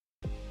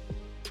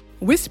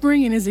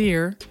Whispering in His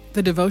Ear,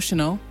 the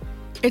devotional,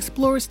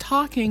 explores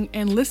talking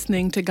and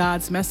listening to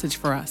God's message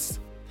for us.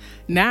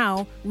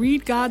 Now,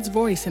 read God's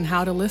voice and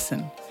how to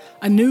listen,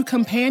 a new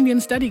companion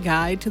study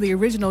guide to the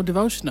original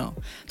devotional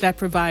that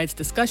provides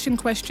discussion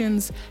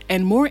questions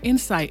and more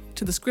insight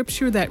to the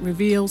scripture that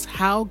reveals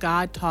how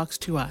God talks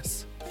to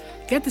us.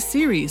 Get the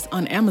series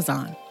on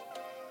Amazon.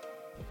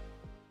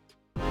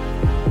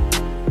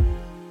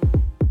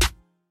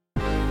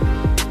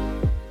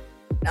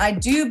 I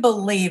do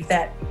believe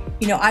that,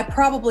 I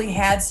probably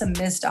had some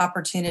missed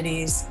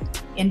opportunities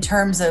in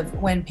terms of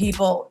when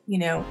people,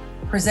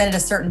 presented a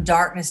certain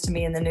darkness to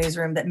me in the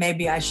newsroom that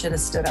maybe I should have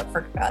stood up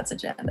for God's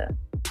agenda.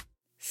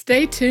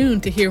 Stay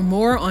tuned to hear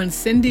more on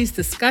Cindy's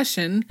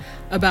discussion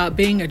about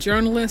being a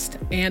journalist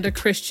and a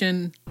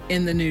Christian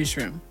in the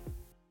newsroom.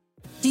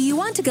 Do you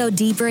want to go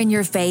deeper in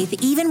your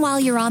faith even while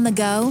you're on the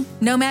go?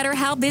 No matter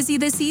how busy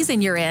the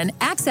season you're in,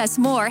 Access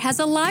More has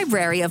a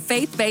library of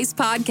faith-based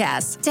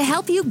podcasts to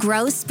help you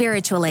grow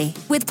spiritually.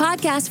 With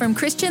podcasts from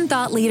Christian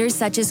thought leaders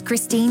such as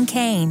Christine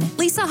Caine,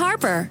 Lisa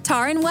Harper,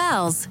 Taryn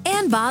Wells,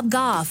 and Bob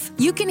Goff.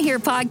 You can hear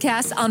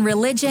podcasts on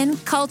religion,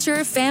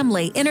 culture,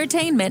 family,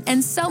 entertainment,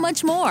 and so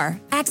much more.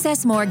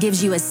 Access More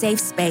gives you a safe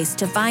space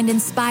to find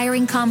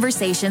inspiring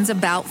conversations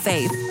about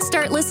faith.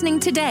 Start listening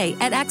today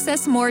at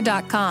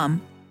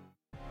accessmore.com.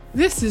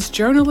 This is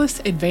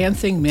Journalists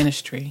Advancing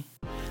Ministry,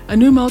 a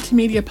new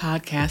multimedia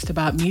podcast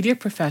about media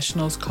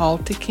professionals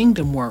called to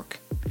kingdom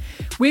work.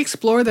 We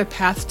explore their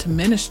paths to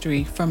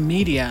ministry from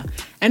media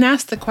and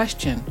ask the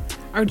question,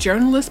 are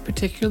journalists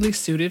particularly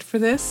suited for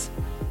this?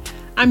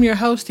 I'm your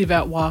host,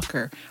 Yvette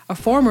Walker, a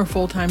former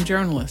full-time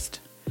journalist.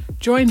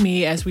 Join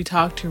me as we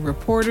talk to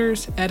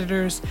reporters,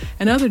 editors,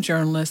 and other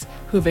journalists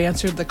who've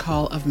answered the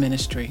call of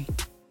ministry.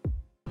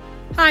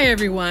 Hi,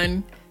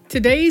 everyone.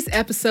 Today's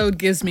episode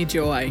gives me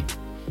joy.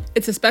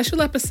 It's a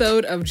special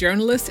episode of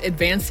Journalists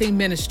Advancing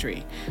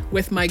Ministry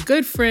with my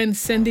good friend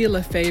Cindy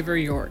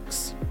LaFavor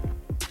Yorks.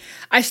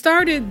 I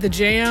started the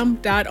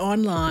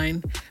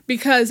Jam.online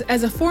because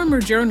as a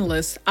former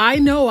journalist, I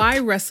know I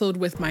wrestled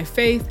with my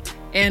faith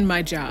and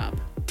my job.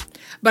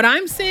 But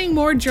I'm seeing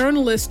more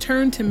journalists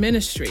turn to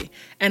ministry,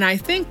 and I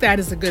think that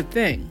is a good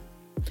thing.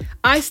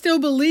 I still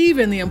believe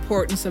in the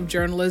importance of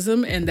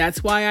journalism, and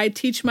that's why I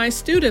teach my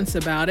students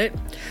about it.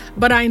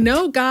 But I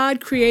know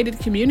God created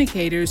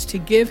communicators to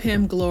give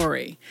Him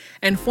glory,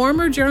 and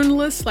former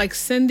journalists like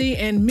Cindy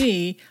and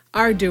me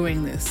are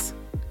doing this.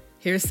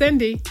 Here's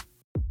Cindy.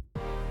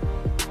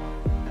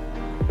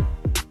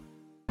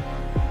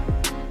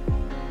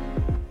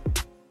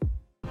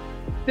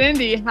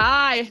 Cindy,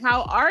 hi,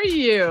 how are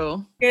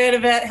you? Good,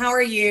 Yvette. How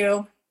are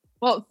you?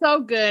 Well, so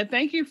good.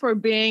 Thank you for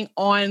being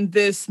on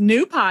this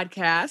new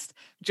podcast,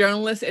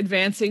 Journalists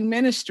Advancing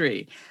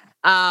Ministry.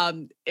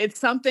 It's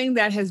something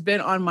that has been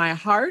on my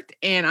heart,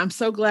 and I'm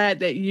so glad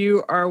that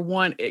you are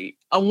one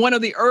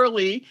of the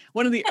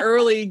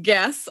early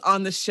guests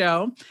on the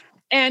show.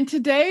 And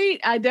today,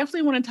 I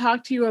definitely want to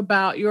talk to you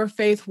about your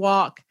faith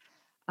walk,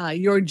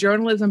 your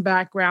journalism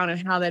background,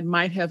 and how that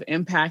might have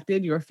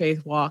impacted your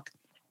faith walk,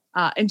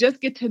 and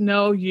just get to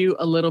know you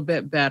a little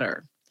bit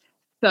better.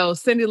 So,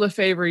 Cindy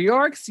LaFavor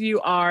Yorks, you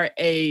are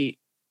an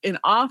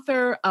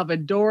author of a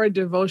Dora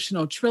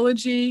devotional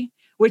trilogy,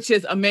 which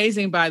is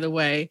amazing, by the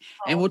way.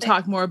 And we'll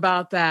talk more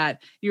about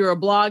that. You're a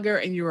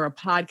blogger and you're a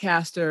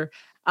podcaster.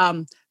 So,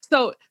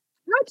 how'd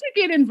you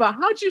get involved?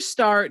 How'd you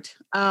start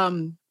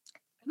the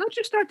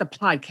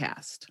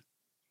podcast?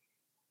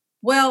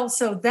 Well,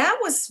 so that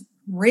was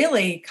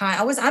really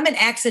I'm an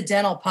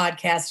accidental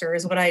podcaster,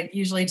 is what I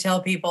usually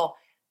tell people.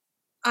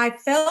 I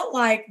felt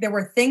like there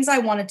were things I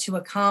wanted to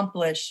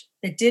accomplish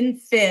that didn't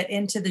fit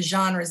into the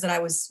genres that I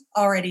was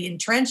already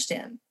entrenched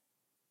in.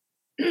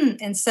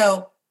 And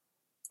so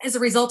as a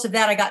result of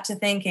that, I got to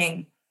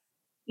thinking,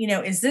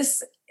 is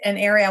this an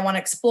area I want to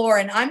explore?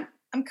 And I'm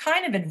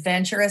kind of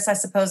adventurous, I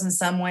suppose, in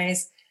some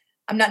ways.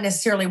 I'm not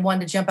necessarily one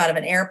to jump out of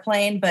an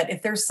airplane, but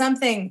if there's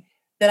something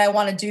that I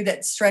want to do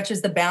that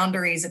stretches the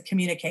boundaries of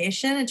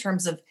communication in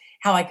terms of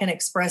how I can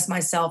express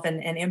myself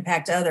and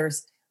impact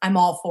others, I'm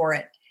all for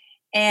it.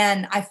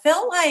 And I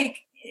felt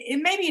like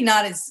it may be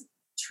not as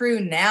true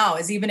now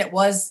as even it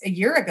was a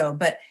year ago.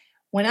 But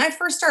when I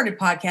first started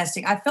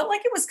podcasting, I felt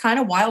like it was kind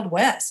of Wild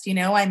West.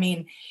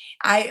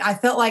 I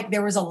felt like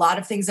there was a lot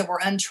of things that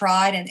were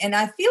untried. And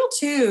I feel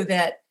too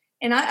that,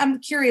 and I'm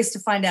curious to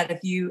find out if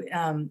you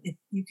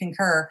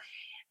concur,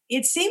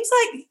 it seems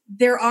like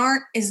there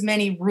aren't as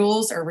many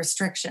rules or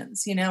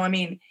restrictions.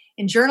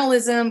 In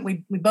journalism,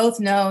 we both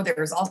know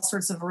there's all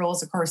sorts of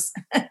rules. Of course,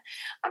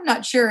 I'm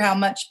not sure how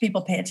much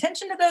people pay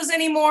attention to those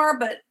anymore,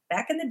 but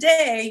back in the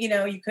day,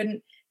 you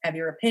couldn't have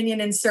your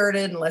opinion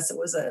inserted unless it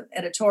was an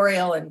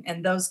editorial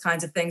and those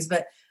kinds of things.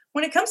 But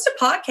when it comes to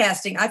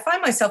podcasting, I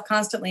find myself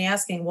constantly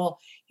asking, well,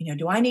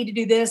 do I need to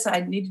do this?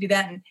 I need to do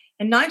that.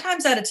 And 9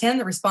 times out of 10,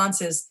 the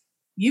response is,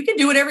 you can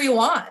do whatever you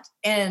want.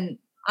 And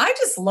I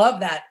just love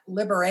that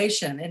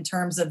liberation in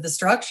terms of the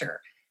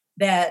structure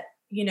that,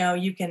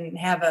 you can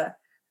have a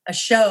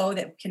show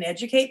that can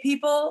educate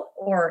people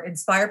or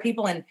inspire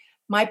people. And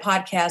my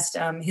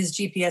podcast, His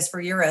GPS for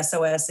Your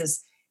SOS,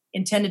 is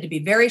intended to be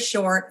very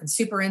short and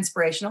super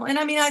inspirational. And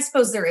I mean, I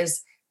suppose there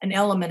is an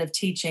element of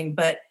teaching,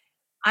 but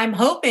I'm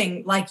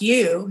hoping, like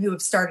you, who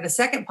have started a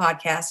second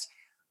podcast,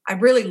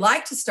 I'd really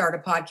like to start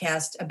a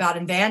podcast about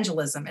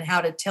evangelism and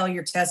how to tell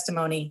your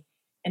testimony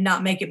and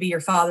not make it be your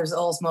father's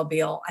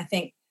Oldsmobile. I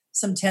think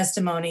some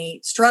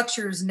testimony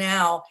structures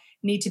now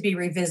need to be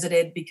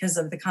revisited because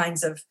of the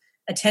kinds of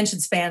attention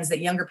spans that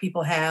younger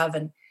people have,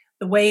 and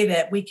the way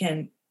that we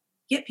can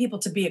get people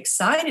to be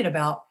excited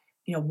about,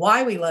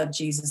 why we love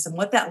Jesus and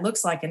what that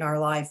looks like in our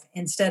life,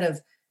 instead of,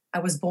 I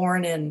was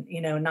born in,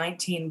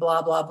 19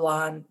 blah, blah,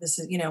 blah. And this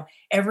is,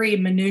 every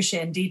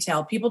minutia and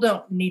detail. People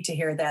don't need to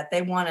hear that.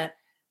 They want to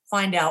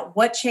find out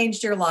what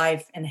changed your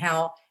life and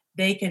how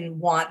they can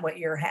want what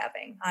you're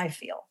having, I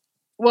feel.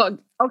 Well,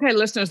 okay,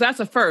 listeners, that's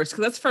a first,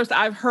 because that's the first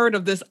I've heard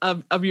of this,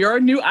 of your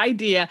new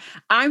idea.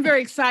 I'm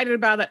very excited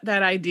about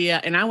that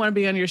idea, and I want to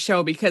be on your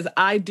show because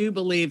I do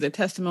believe that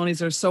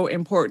testimonies are so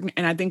important.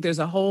 And I think there's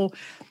a whole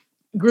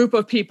group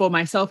of people,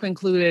 myself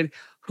included,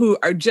 who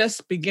are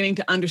just beginning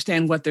to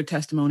understand what their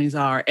testimonies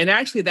are. And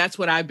actually, that's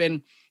what I've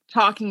been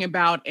talking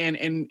about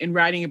and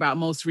writing about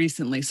most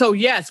recently. So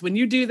yes, when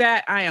you do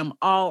that, I am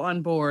all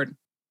on board.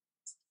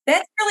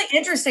 That's really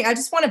interesting. I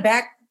just want to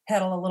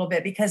backpedal a little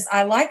bit because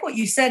I like what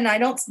you said, and I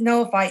don't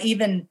know if I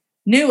even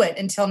knew it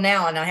until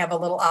now. And I have a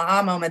little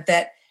aha moment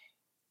that,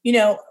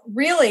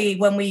 really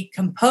when we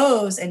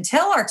compose and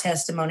tell our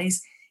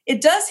testimonies,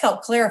 it does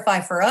help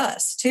clarify for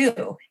us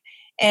too.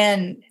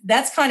 And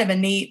that's kind of a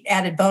neat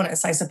added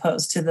bonus, I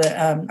suppose, to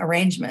the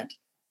arrangement.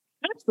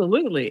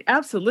 Absolutely.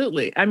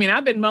 Absolutely. I mean,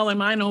 I've been mulling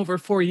mine over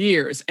for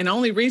years, and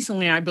only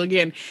recently I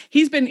began.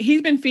 He's been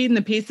feeding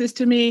the pieces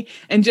to me,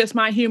 and just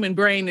my human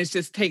brain is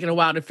just taking a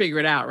while to figure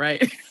it out.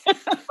 Right.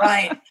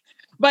 Right.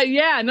 But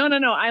yeah, no.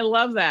 I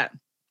love that.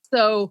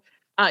 So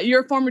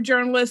you're a former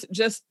journalist,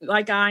 just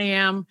like I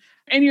am,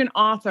 and you're an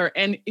author,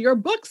 and your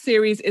book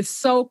series is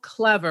so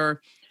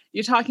clever.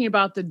 You're talking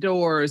about the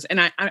doors,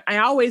 and I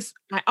always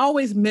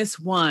miss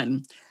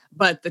one.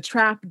 But the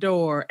trap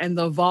door and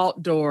the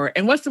vault door.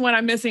 And what's the one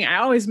I'm missing? I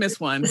always miss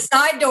one. The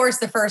side door is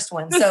the first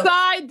one. The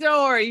side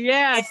door,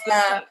 yes.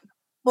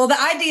 Well, the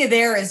idea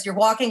there is you're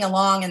walking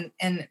along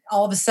and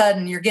all of a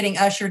sudden you're getting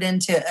ushered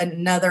into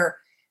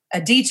a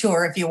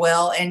detour, if you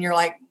will. And you're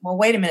like, well,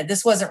 wait a minute,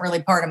 this wasn't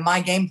really part of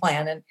my game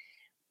plan.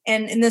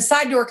 And the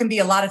side door can be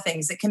a lot of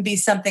things. It can be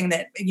something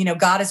that,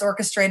 God has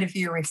orchestrated for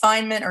your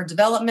refinement or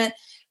development.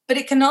 But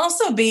it can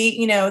also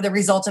be, the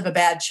result of a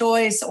bad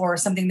choice or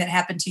something that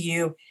happened to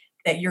you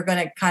that you're going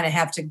to kind of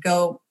have to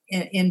go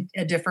in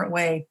a different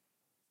way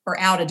or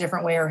out a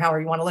different way, or however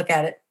you want to look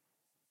at it,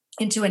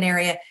 into an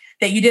area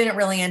that you didn't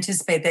really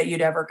anticipate that you'd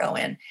ever go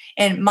in.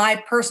 And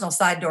my personal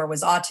side door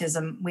was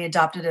autism. We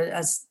adopted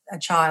a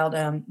child,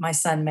 my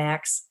son,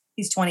 Max.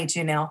 He's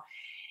 22 now,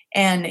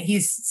 and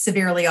he's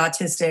severely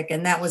autistic.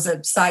 And that was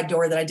a side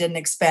door that I didn't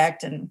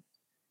expect. And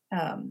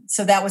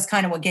so that was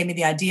kind of what gave me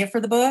the idea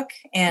for the book.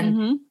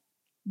 And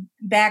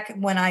back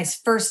when I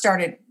first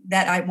started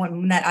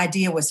when that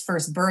idea was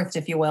first birthed,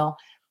 if you will,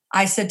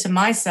 I said to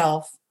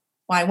myself,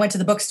 well, I went to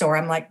the bookstore.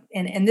 I'm like,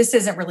 and this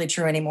isn't really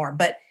true anymore,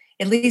 but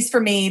at least for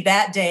me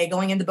that day,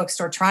 going into the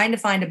bookstore, trying to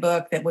find a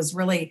book that was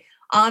really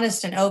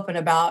honest and open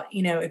about,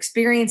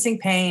 experiencing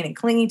pain and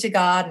clinging to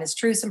God and his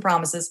truths and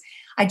promises,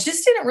 I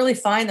just didn't really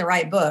find the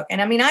right book.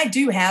 And I mean, I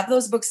do have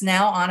those books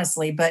now,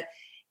 honestly, but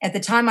at the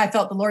time I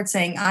felt the Lord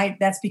saying,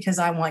 that's because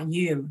I want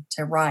you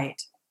to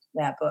write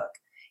that book.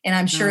 And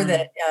I'm sure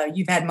that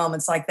you've had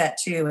moments like that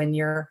too in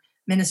your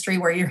ministry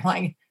where you're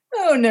like,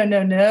 oh,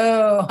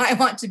 no. I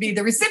want to be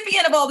the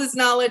recipient of all this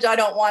knowledge. I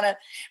don't want to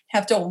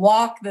have to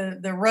walk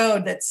the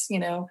road that's,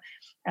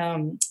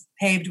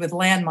 paved with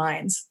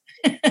landmines.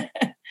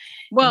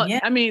 Well, yeah.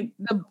 I mean,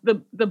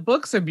 the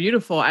books are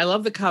beautiful. I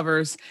love the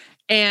covers.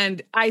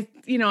 And I'm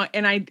going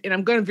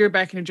to veer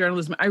back into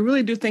journalism. I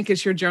really do think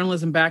it's your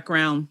journalism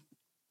background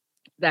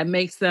that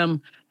makes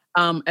them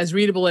as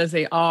readable as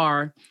they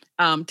are.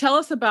 Tell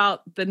us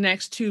about the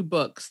next two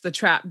books, The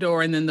Trap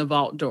Door and then The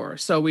Vault Door.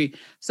 So we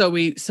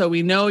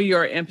know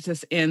your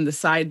impetus in the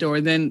side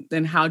door.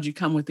 Then how'd you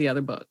come with the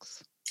other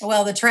books?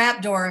 Well, The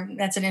Trap Door,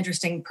 that's an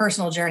interesting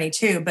personal journey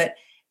too. But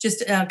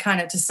just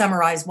kind of to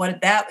summarize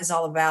what that is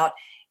all about,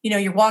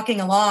 you're walking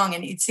along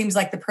and it seems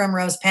like the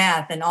primrose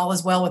path and all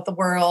is well with the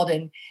world.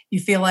 And you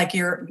feel like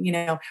you're,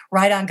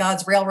 right on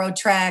God's railroad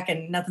track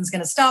and nothing's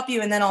going to stop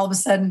you. And then all of a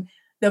sudden,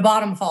 the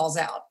bottom falls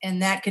out.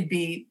 And that could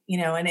be,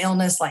 an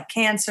illness like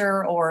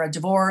cancer or a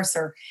divorce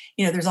or,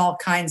 there's all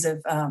kinds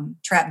of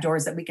trap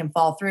doors that we can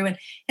fall through.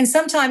 And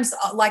sometimes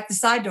like the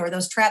side door,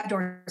 those trap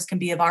doors can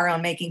be of our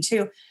own making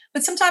too,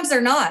 but sometimes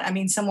they're not. I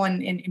mean,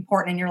 someone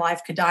important in your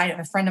life could die.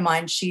 A friend of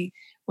mine, she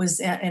was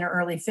in her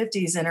early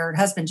 50s and her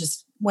husband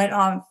just went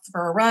on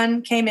for a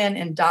run, came in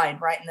and died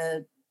right in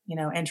the,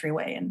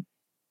 entryway. And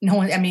no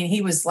one, I mean,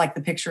 he was like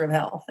the picture of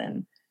health.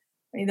 And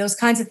those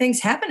kinds of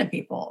things happen to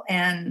people.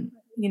 And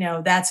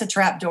that's a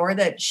trap door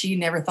that she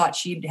never thought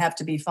she'd have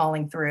to be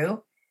falling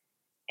through.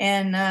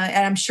 And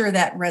I'm sure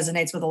that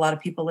resonates with a lot of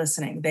people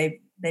listening.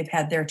 they've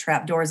had their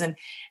trap doors.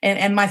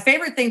 And my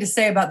favorite thing to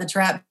say about the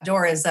trap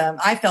door is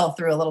I fell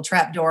through a little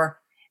trap door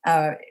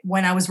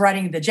when I was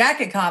writing the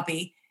jacket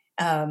copy.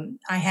 I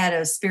had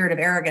a spirit of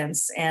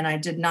arrogance, and I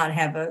did not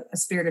have a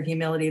spirit of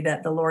humility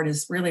that the Lord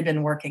has really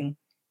been working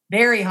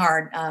very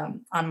hard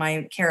on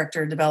my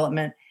character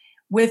development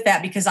with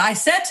that, because I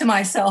said to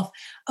myself,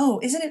 oh,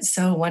 isn't it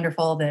so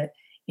wonderful that,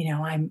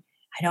 I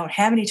don't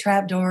have any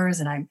trap doors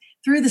and I'm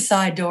through the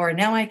side door and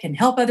now I can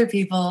help other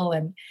people.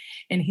 And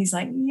he's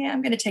like, yeah,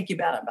 I'm going to take you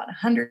about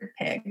 100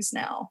 pegs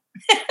now.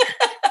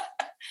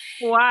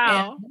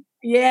 Wow. And,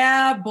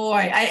 yeah,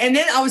 boy. And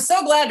then I was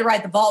so glad to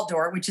write the vault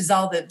door, which is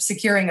all the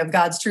securing of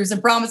God's truths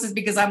and promises,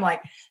 because I'm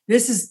like,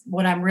 this is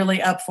what I'm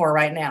really up for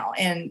right now.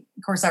 And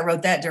of course, I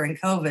wrote that during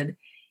COVID.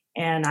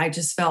 And I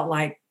just felt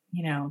like,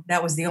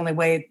 that was the only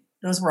way.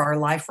 Those were our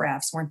life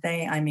rafts, weren't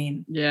they? I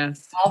mean,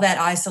 yes, all that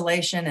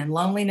isolation and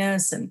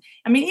loneliness. And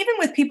I mean, even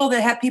with people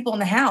that have people in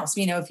the house,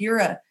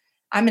 if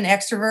I'm an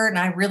extrovert and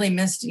I really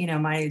missed,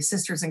 my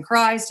sisters in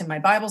Christ and my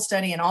Bible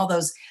study and all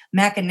those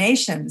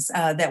machinations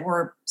that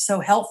were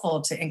so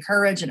helpful to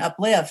encourage and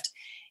uplift.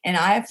 And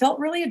I felt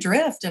really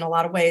adrift in a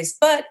lot of ways.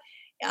 But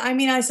I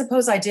mean, I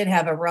suppose I did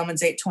have a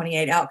Romans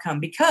 8:28 outcome,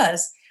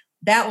 because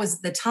that was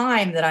the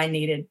time that I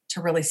needed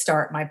to really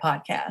start my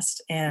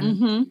podcast.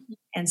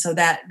 And so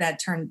that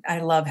turned, I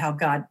love how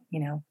God,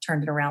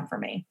 turned it around for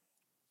me.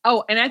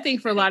 Oh, and I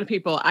think for a lot of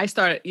people, I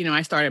started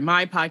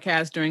my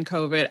podcast during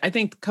COVID. I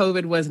think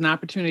COVID was an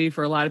opportunity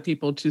for a lot of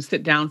people to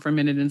sit down for a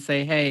minute and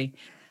say, hey,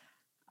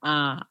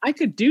 I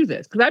could do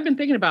this. Because I've been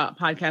thinking about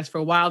podcasts for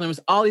a while. And there was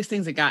all these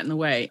things that got in the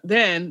way.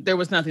 Then there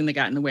was nothing that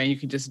got in the way, and you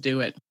could just do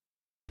it.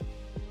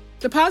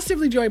 The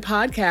Positively Joy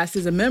podcast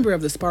is a member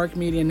of the Spark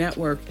Media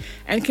Network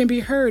and can be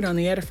heard on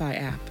the Edify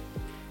app.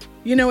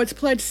 It's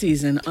pledge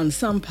season on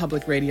some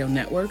public radio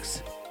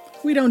networks.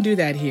 We don't do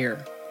that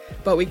here,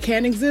 but we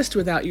can't exist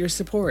without your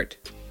support.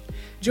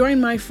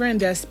 Join my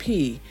friend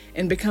SP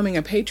in becoming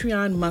a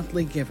Patreon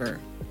monthly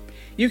giver.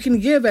 You can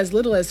give as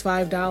little as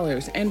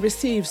 $5 and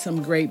receive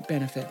some great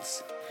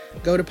benefits.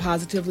 Go to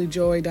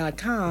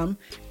positivelyjoy.com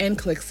and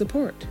click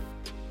support.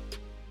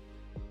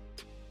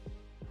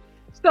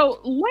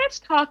 So let's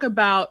talk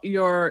about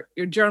your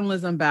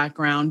journalism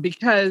background,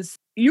 because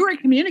you're a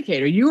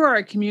communicator. You are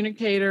a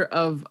communicator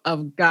of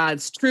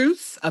God's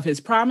truths, of his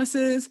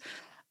promises,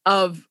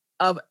 of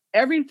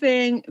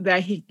everything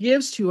that he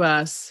gives to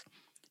us,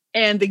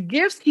 and the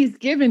gifts he's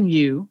given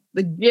you,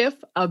 the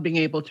gift of being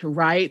able to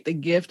write, the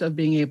gift of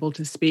being able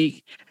to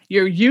speak.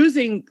 You're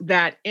using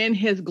that in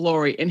his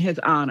glory, in his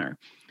honor.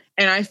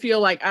 And I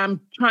feel like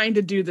I'm trying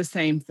to do the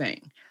same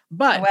thing.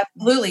 But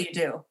absolutely you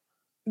do.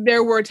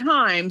 There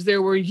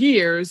were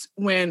years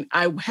when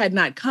I had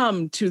not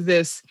come to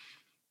this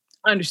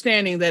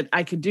understanding that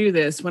I could do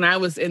this, when I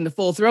was in the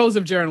full throes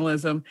of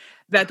journalism,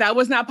 that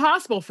was not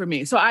possible for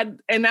me.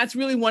 And that's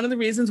really one of the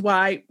reasons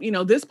why,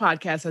 this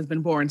podcast has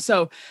been born.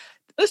 So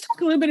let's talk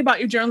a little bit about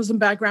your journalism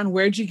background.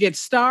 Where'd you get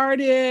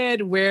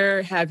started?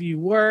 Where have you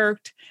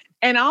worked?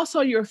 And also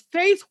your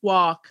faith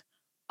walk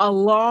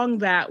along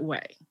that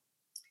way.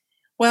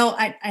 Well,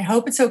 I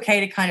hope it's okay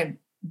to kind of,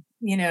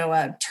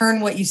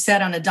 turn what you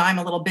said on a dime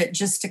a little bit,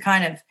 just to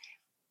kind of,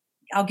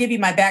 I'll give you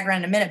my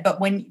background in a minute.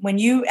 But when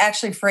you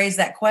actually phrased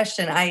that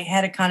question, I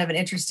had a kind of an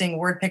interesting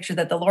word picture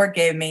that the Lord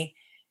gave me.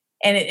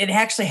 And it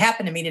actually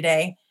happened to me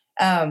today.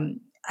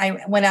 I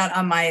went out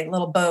on my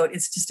little boat.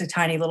 It's just a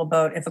tiny little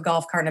boat. If a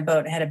golf cart and a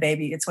boat had a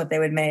baby, it's what they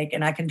would make.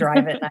 And I can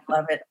drive it and I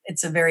love it.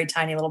 It's a very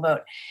tiny little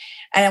boat.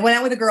 And I went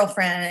out with a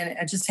girlfriend, and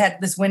I just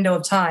had this window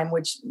of time,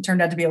 which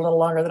turned out to be a little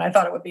longer than I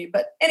thought it would be.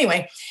 But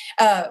anyway,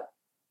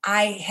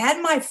 I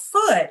had my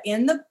foot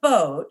in the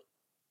boat,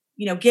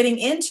 getting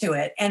into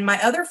it, and my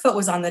other foot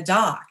was on the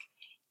dock.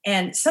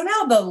 And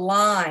somehow the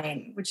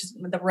line, which is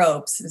the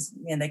ropes,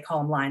 they call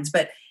them lines,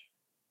 but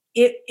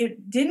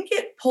it didn't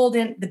get pulled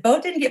in. The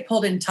boat didn't get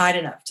pulled in tight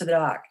enough to the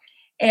dock.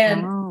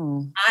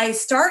 And I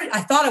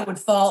thought I would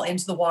fall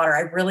into the water.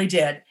 I really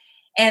did.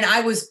 And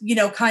I was,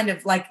 kind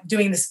of like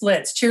doing the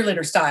splits,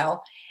 cheerleader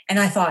style. And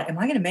I thought, am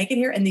I going to make it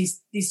here? And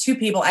these two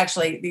people,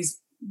 actually,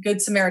 these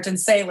Good Samaritan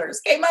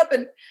sailors, came up,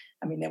 and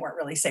they weren't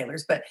really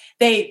sailors, but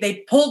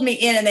they pulled me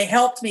in and they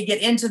helped me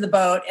get into the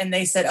boat. And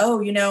they said,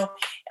 oh,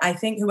 I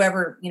think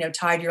whoever,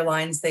 tied your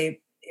lines, they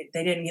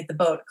didn't get the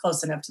boat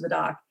close enough to the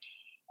dock.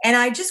 And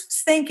I just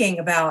was thinking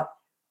about,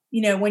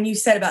 when you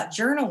said about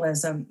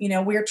journalism,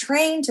 we're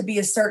trained to be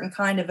a certain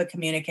kind of a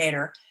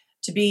communicator,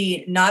 to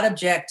be not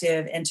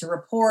objective and to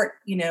report,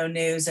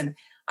 news. And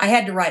I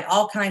had to write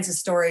all kinds of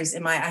stories.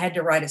 I had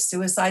to write a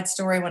suicide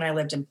story when I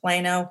lived in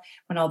Plano,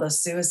 when all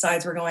those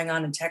suicides were going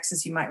on in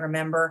Texas, you might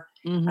remember.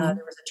 Mm-hmm.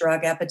 There was a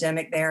drug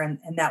epidemic there. And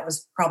that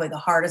was probably the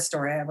hardest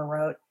story I ever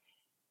wrote.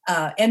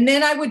 And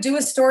then I would do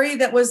a story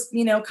that was,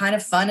 kind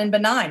of fun and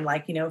benign,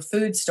 like,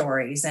 food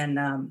stories. And,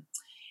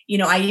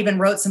 I even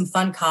wrote some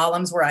fun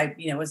columns where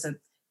it was an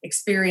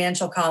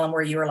experiential column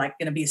where you were like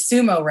going to be a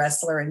sumo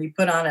wrestler and you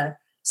put on a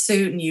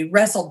suit and you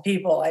wrestled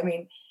people.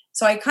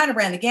 So I kind of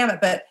ran the gamut,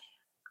 but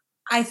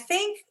I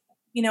think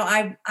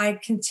I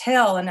can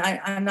tell, and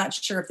I'm not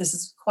sure if this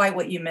is quite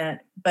what you meant,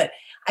 but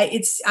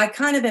I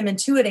kind of am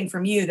intuiting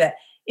from you that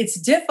it's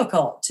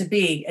difficult to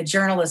be a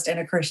journalist and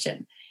a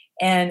Christian.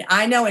 And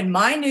I know in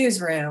my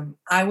newsroom,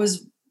 I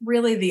was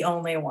really the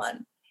only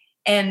one.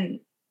 And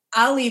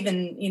I'll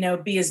even,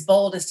 be as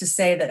bold as to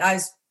say that I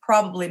was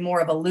probably more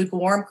of a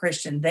lukewarm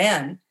Christian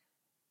then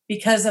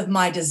because of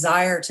my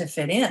desire to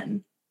fit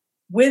in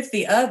with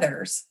the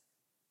others.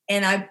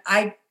 And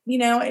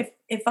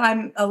if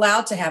I'm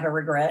allowed to have a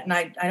regret, and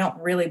I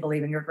don't really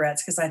believe in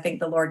regrets because I think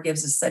the Lord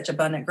gives us such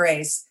abundant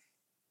grace,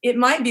 it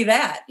might be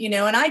that,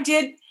 and I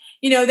did,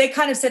 they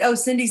kind of said, oh,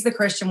 Cindy's the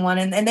Christian one.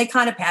 And they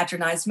kind of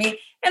patronized me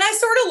and I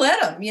sort of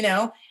let them,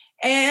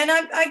 and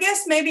I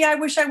guess maybe I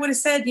wish I would have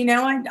said,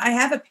 I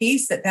have a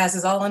peace that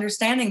passes all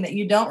understanding that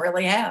you don't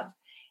really have.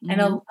 Mm-hmm.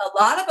 And a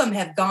lot of them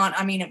have gone,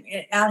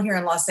 out here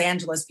in Los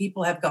Angeles,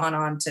 people have gone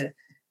on to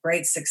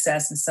great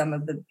success. And some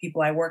of the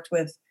people I worked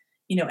with,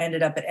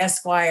 ended up at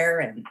Esquire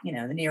and,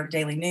 the New York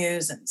Daily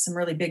News and some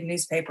really big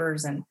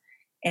newspapers and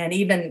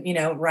even,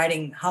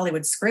 writing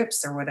Hollywood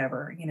scripts or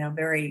whatever,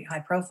 very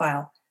high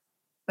profile.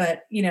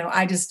 But,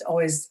 I just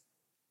always,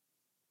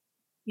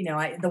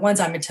 the ones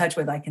I'm in touch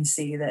with, I can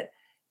see that,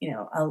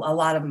 a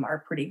lot of them are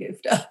pretty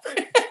goofed up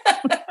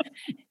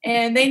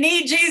and they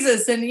need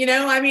Jesus. And,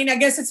 I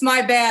guess it's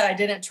my bad. I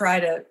didn't try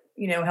to,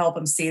 help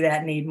them see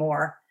that need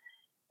more.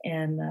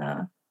 And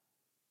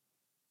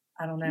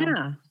I don't know.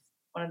 Yeah.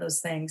 One of those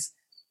things.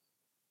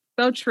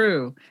 So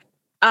true.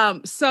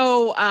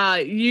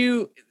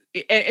 You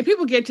and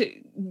people get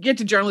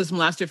to journalism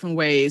lots of different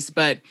ways,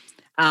 but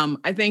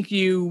I think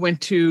you went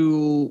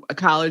to a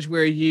college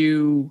where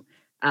you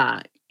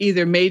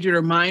either majored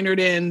or minored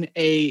in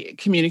a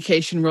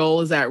communication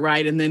role. Is that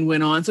right? And then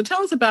went on. So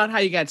tell us about how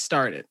you got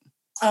started.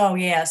 Oh,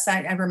 yes.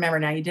 I remember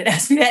now. You did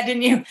ask me that,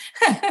 didn't you?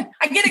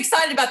 I get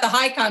excited about the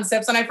high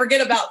concepts and I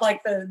forget about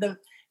like the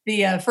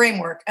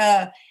framework.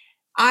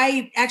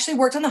 I actually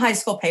worked on the high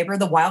school paper,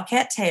 the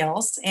Wildcat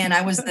Tales, and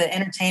I was the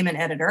entertainment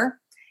editor.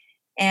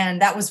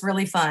 And that was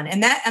really fun.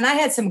 And I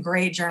had some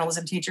great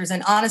journalism teachers.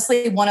 And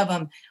honestly, one of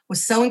them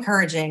was so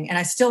encouraging. And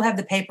I still have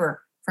the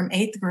paper from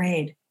 8th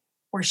grade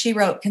where she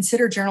wrote,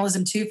 "Consider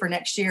journalism 2 for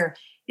next year."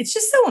 It's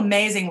just so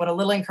amazing what a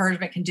little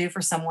encouragement can do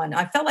for someone.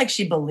 I felt like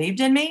she believed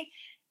in me.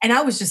 And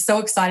I was just so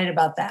excited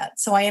about that.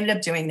 So I ended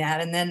up doing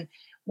that. And then,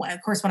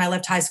 of course, when I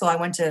left high school, I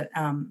went to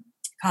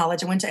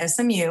college. I went to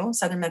SMU,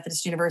 Southern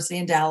Methodist University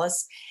in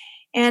Dallas.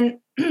 And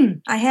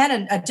I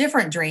had a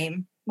different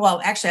dream. Well,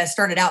 actually, I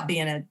started out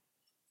being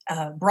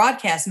a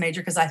broadcast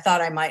major because I thought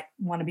I might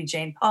want to be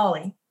Jane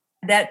Pauley.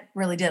 That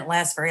really didn't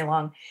last very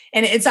long.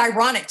 And it's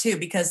ironic, too,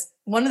 because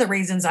one of the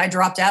reasons I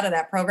dropped out of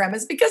that program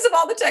is because of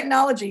all the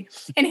technology.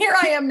 And here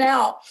I am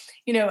now,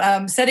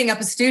 setting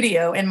up a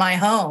studio in my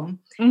home.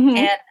 Mm-hmm.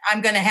 And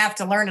I'm going to have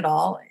to learn it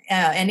all.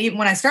 And even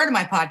when I started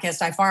my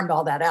podcast, I farmed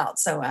all that out.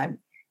 So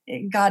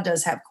God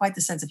does have quite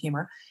the sense of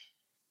humor.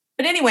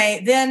 But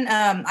anyway, then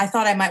I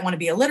thought I might want to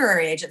be a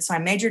literary agent. So I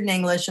majored in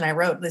English and I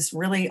wrote this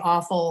really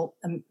awful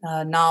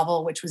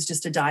novel, which was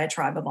just a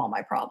diatribe of all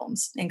my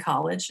problems in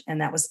college. And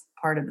that was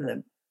part of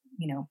the,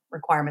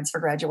 requirements for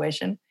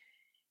graduation.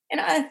 And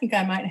I think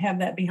I might have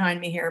that behind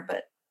me here,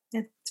 but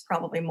it's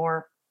probably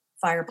more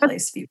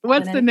fireplace.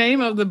 What's the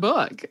name of the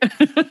book?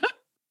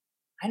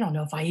 I don't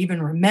know if I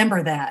even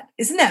remember that.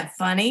 Isn't that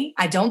funny?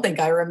 I don't think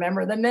I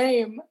remember the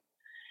name.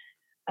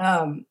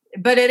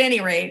 But at any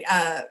rate,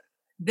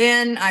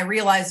 then I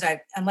realized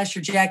unless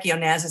you're Jackie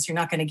Onassis, you're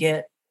not going to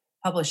get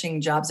publishing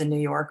jobs in New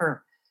York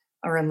or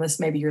unless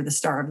maybe you're the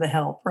star of The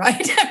Help,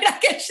 right? I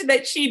guess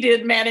that she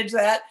did manage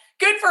that.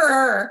 Good for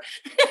her.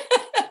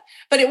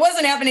 But it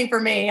wasn't happening for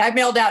me. I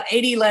mailed out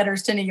 80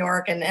 letters to New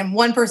York and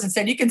one person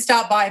said, "You can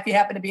stop by if you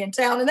happen to be in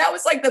town." And that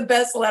was like the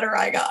best letter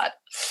I got.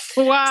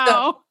 Wow.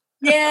 So,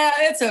 yeah,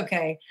 it's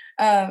okay.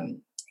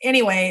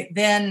 Anyway,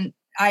 then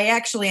I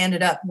actually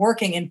ended up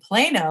working in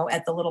Plano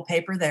at the little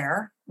paper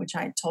there, which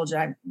I told you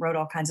I wrote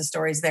all kinds of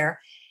stories there.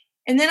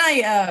 And then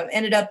I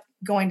ended up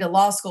going to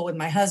law school with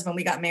my husband.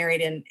 We got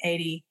married in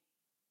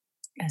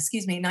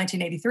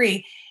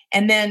 1983.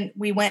 And then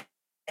we went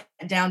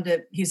down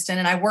to Houston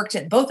and I worked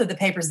at both of the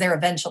papers there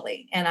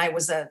eventually. And I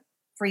was a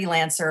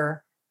freelancer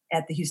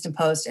at the Houston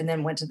Post and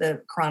then went to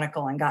the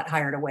Chronicle and got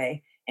hired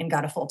away and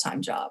got a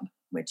full-time job,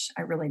 which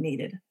I really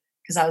needed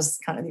because I was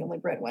kind of the only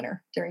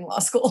breadwinner during law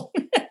school.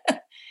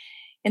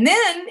 And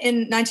then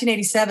in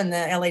 1987,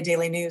 the LA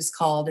Daily News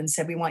called and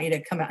said, "We want you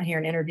to come out here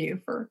and interview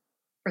for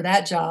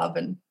that job."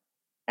 And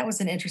that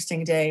was an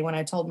interesting day when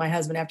I told my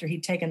husband after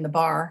he'd taken the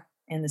bar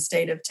in the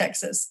state of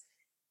Texas,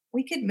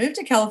 "We could move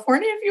to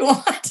California if you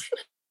want."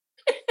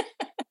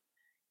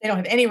 They don't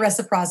have any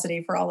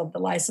reciprocity for all of the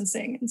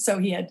licensing. And so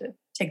he had to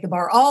take the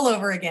bar all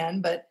over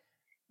again. But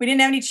we didn't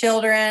have any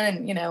children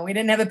and, we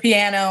didn't have a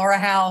piano or a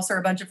house or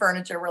a bunch of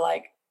furniture. We're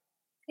like,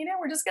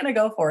 we're just going to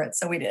go for it.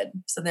 So we did.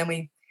 So then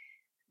we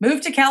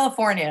moved to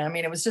California.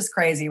 It was just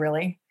crazy,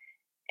 really.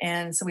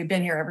 And so we've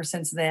been here ever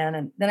since then.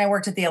 And then I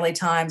worked at the LA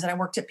Times and I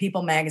worked at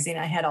People Magazine.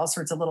 I had all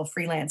sorts of little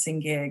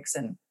freelancing gigs.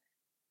 And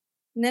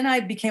then I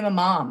became a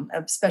mom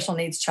of special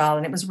needs child.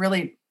 And it was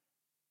really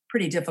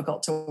pretty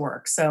difficult to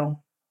work.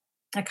 So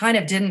I kind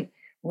of didn't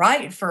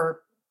write for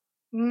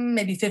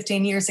maybe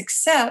 15 years,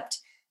 except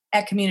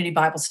at Community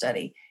Bible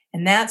Study.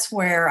 And that's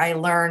where I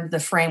learned the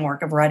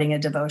framework of writing a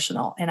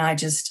devotional. And I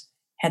just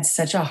had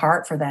such a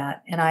heart for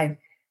that. And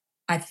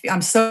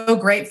I'm so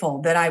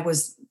grateful that I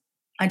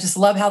just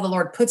love how the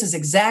Lord puts us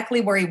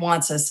exactly where he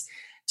wants us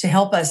to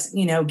help us,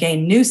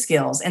 gain new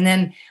skills. And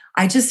then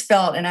I just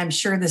felt, and I'm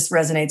sure this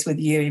resonates with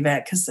you,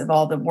 Yvette, because of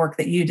all the work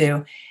that you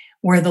do,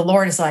 where the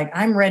Lord is like,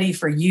 I'm ready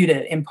for you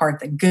to impart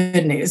the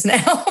good news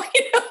now.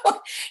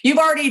 You've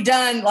already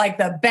done like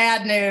the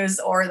bad news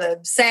or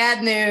the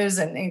sad news.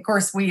 And of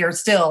course, we are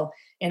still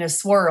in a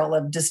swirl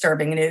of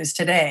disturbing news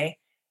today.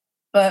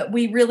 But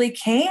we really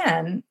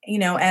can,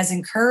 as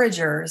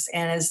encouragers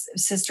and as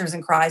sisters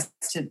in Christ,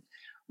 to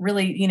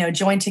really,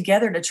 join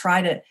together to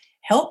try to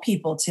help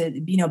people to,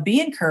 be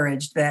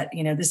encouraged that,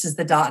 this is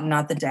the dot and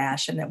not the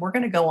dash, and that we're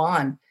going to go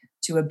on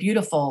to a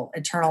beautiful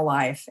eternal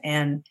life.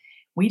 And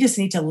we just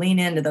need to lean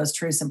into those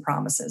truths and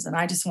promises. And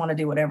I just want to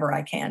do whatever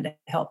I can to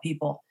help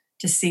people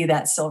to see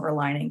that silver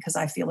lining, because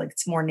I feel like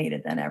it's more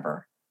needed than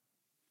ever.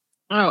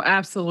 Oh,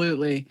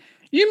 absolutely.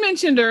 You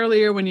mentioned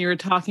earlier when you were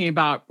talking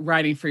about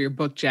writing for your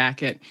book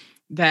jacket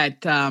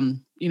that,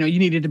 you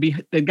needed to be,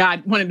 that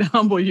God wanted to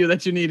humble you,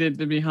 that you needed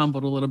to be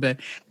humbled a little bit,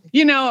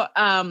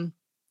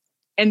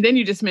 and then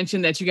you just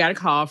mentioned that you got a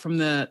call from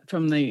the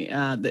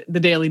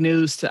Daily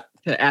News to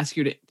ask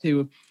you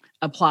to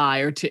apply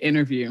or to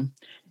interview.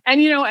 And,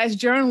 as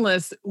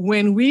journalists,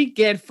 when we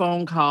get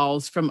phone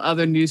calls from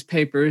other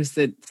newspapers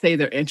that say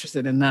they're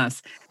interested in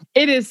us,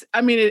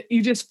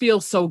 you just feel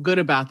so good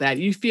about that.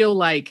 You feel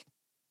like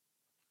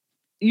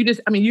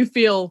you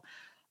feel,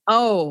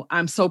 oh,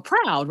 I'm so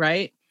proud,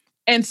 right?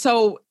 And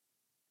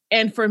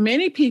for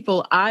many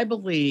people, I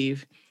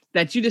believe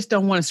that you just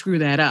don't want to screw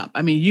that up.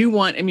 You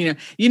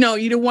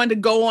don't want to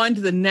go on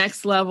to the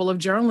next level of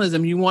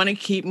journalism. You want to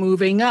keep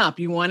moving up.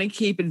 You want to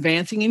keep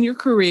advancing in your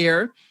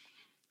career,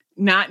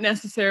 not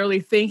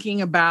necessarily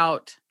thinking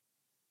about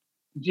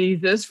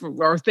Jesus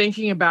or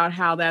thinking about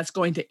how that's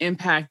going to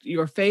impact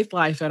your faith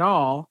life at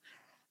all.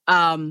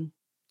 And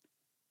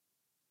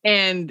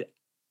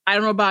I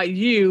don't know about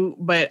you,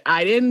 but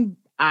I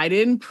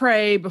didn't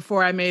pray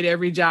before I made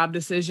every job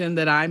decision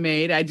that I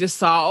made. I just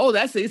saw,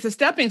 it's a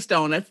stepping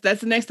stone.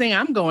 That's the next thing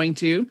I'm going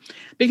to,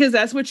 because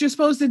that's what you're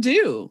supposed to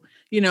do,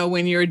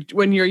 when you're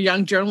a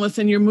young journalist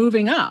and you're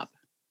moving up.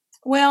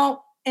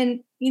 Well,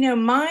 and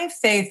my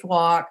faith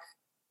walk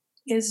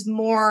is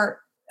more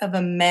of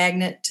a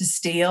magnet to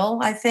steel,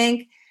 I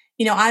think.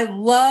 I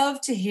love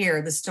to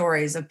hear the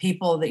stories of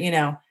people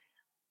that,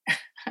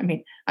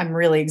 I'm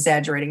really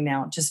exaggerating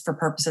now just for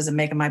purposes of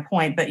making my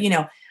point, but,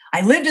 I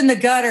lived in the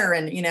gutter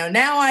and,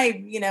 now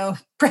I,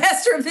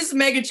 pastor of this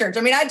mega church.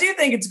 I do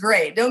think it's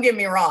great. Don't get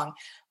me wrong.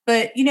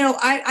 But,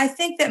 I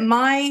think that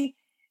my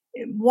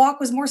walk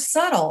was more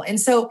subtle. And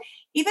so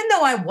even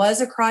though I was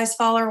a Christ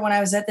follower when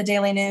I was at the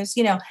Daily News,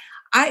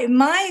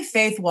 my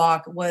faith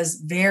walk was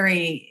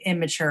very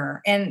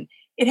immature, and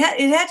it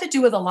had to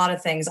do with a lot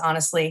of things,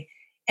 honestly.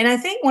 And I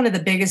think one of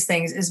the biggest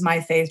things is my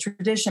faith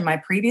tradition, my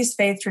previous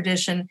faith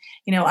tradition.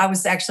 I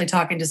was actually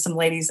talking to some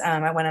ladies.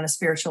 I went on a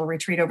spiritual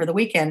retreat over the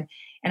weekend,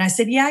 and I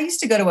said, yeah, I used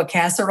to go to a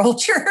casserole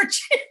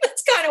church.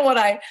 That's kind of what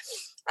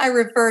I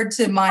referred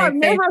to my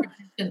faith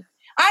tradition.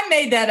 I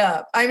made that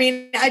up.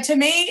 To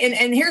me,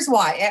 and here's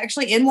why.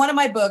 Actually, in one of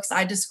my books,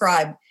 I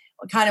describe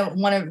kind of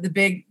one of the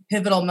big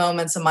pivotal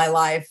moments of my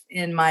life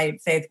in my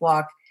faith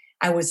walk.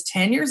 I was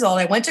 10 years old.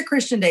 I went to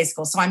Christian day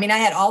school. So, I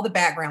had all the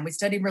background. We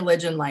studied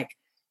religion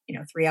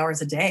 3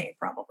 hours a day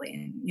probably,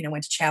 and,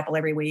 went to chapel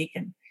every week.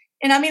 And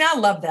I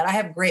love that. I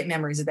have great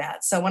memories of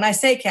that. So when I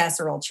say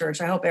casserole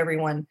church, I hope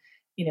everyone,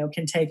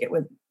 can take it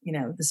with,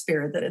 the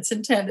spirit that it's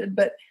intended.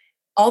 But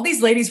all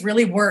these ladies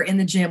really were in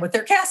the gym with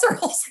their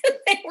casseroles and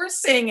they were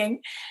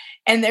singing.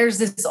 And there's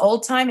this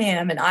old time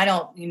hymn, and I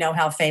don't know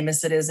how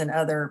famous it is in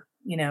other,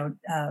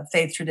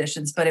 faith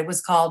traditions, but it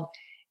was called,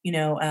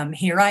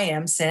 Here I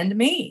Am, Send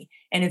Me.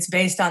 And it's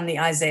based on the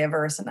Isaiah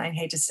verse. And I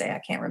hate to say,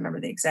 I can't remember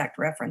the exact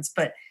reference,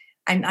 but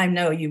I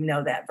know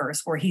that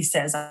verse where he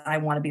says, I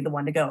want to be the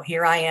one to go.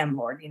 Here I am,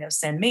 Lord,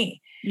 send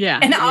me. Yeah.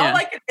 And all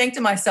I could think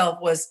to myself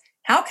was,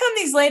 how come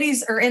these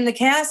ladies are in the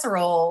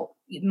casserole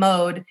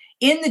mode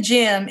in the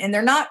gym and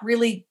they're not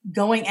really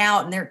going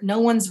out and no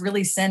one's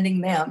really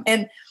sending them?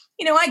 And,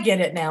 I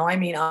get it now.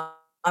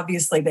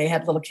 Obviously they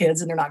had little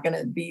kids and they're not going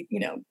to be,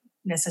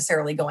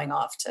 necessarily going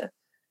off to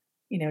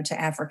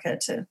Africa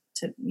to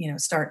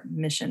start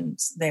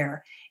missions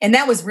there. And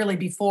that was really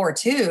before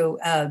too,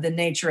 the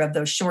nature of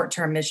those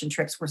short-term mission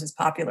trips was as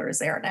popular as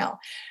they are now.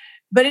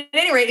 But at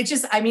any rate, it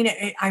just,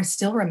 I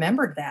still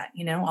remembered that,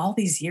 all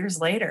these years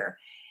later.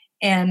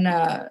 And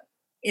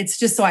it's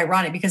just so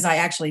ironic because I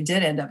actually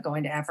did end up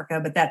going to Africa,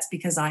 but that's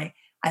because I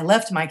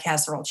left my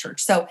casserole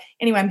church. So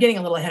anyway, I'm getting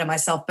a little ahead of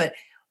myself, but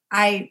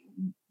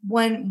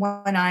when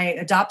I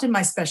adopted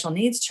my special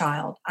needs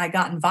child, I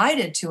got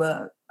invited to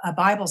a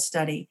Bible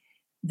study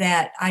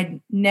that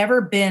I'd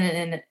never been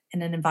in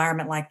an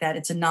environment like that.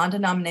 It's a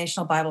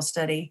non-denominational Bible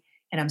study,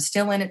 and I'm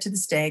still in it to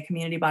this day,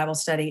 Community Bible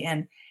Study.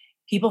 And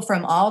people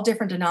from all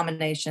different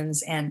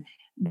denominations, and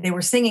they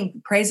were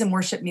singing praise and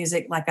worship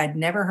music like I'd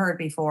never heard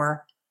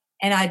before.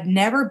 And I'd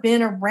never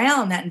been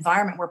around that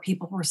environment where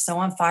people were so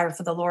on fire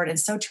for the Lord and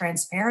so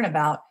transparent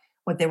about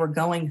what they were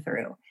going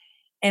through.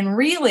 And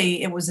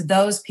really, it was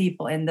those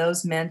people and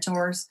those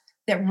mentors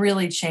that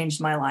really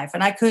changed my life.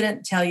 And I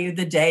couldn't tell you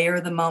the day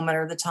or the moment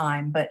or the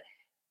time, but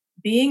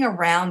being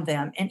around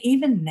them, and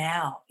even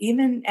now,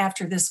 even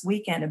after this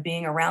weekend of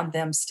being around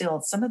them still,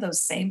 some of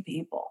those same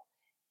people,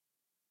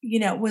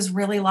 was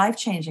really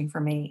life-changing for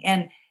me.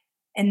 And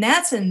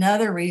that's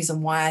another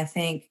reason why I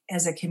think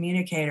as a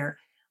communicator,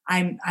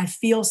 I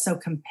feel so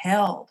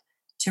compelled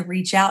to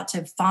reach out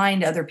to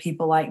find other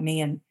people like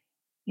me and,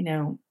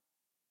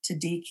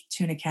 to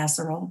tuna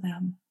casserole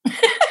them.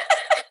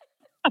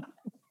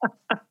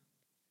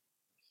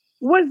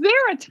 Was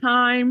there a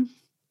time,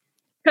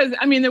 because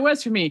there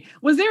was for me,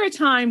 was there a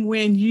time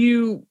when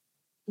you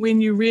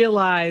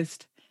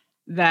realized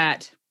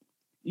that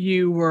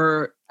you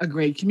were a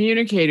great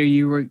communicator,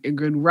 you were a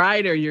good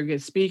writer, you're a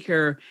good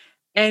speaker,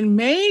 and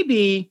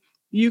maybe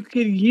you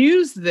could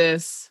use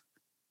this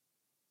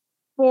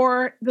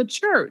for the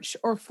church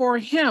or for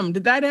him?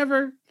 Did that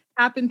ever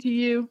happen to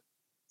you?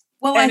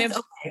 Well,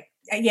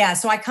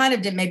 so I kind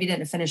of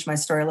didn't finish my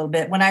story a little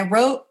bit. When I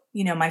wrote,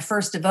 my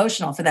first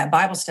devotional for that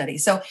Bible study.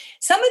 So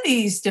some of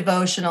these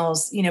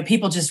devotionals,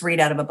 people just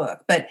read out of a book,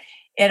 but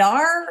at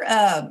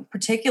our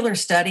particular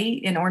study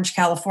in Orange,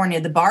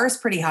 California, the bar is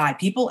pretty high.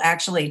 People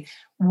actually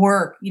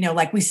work,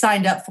 like we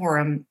signed up for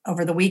them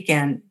over the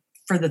weekend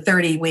for the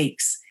 30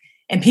 weeks.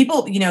 And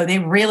people, they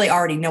really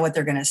already know what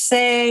they're going to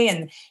say.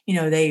 And,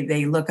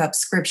 they look up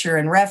scripture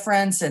and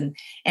reference and,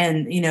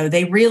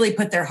 they really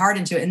put their heart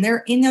into it. And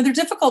they're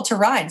difficult to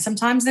write.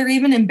 Sometimes they're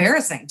even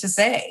embarrassing to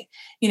say,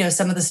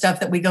 some of the stuff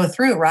that we go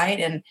through.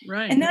 Right.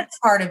 And that's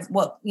part of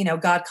what,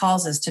 God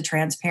calls us to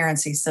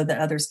transparency so that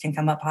others can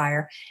come up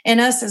higher and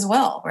us as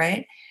well.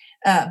 Right.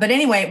 But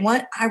anyway,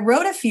 I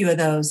wrote a few of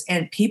those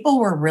and people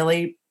were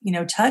really,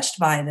 touched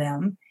by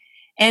them,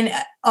 and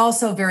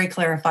also very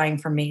clarifying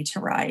for me to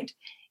write.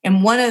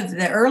 And one of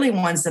the early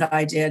ones that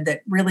I did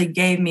that really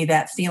gave me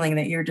that feeling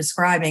that you're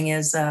describing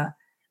is, I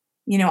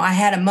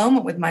had a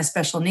moment with my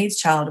special needs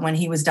child when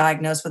he was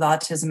diagnosed with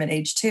autism at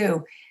age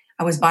 2.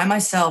 I was by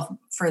myself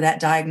for that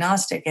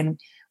diagnostic, and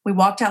we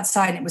walked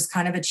outside, and it was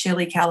kind of a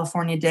chilly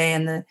California day,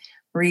 and the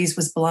breeze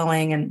was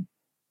blowing, and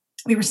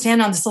we were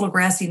standing on this little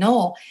grassy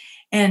knoll.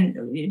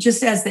 And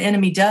just as the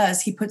enemy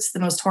does, he puts the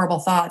most horrible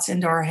thoughts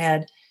into our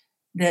head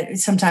that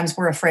sometimes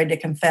we're afraid to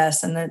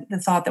confess. And the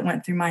thought that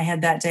went through my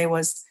head that day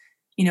was,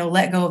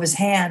 let go of his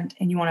hand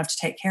and you won't have to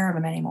take care of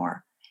him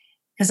anymore.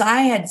 Because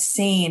I had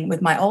seen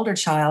with my older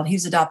child,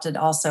 he's adopted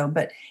also,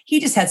 but he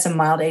just had some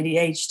mild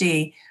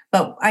ADHD.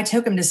 But I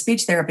took him to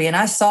speech therapy and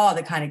I saw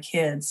the kind of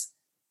kids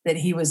that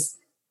he was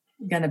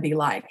going to be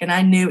like. And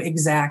I knew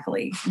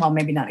exactly, well,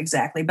 maybe not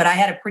exactly, but I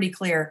had a pretty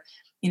clear,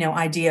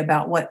 idea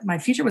about what my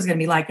future was going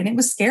to be like. And it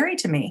was scary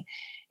to me.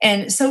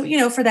 And so,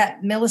 for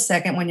that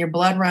millisecond when your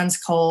blood runs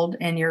cold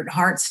and your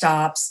heart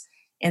stops,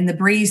 and the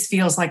breeze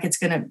feels like it's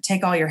going to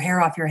take all your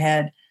hair off your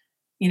head,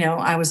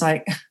 I was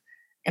like,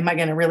 am I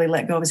going to really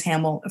let go of his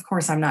hand? Well, of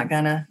course I'm not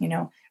going to,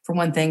 for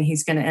one thing,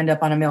 he's going to end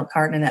up on a milk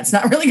carton and that's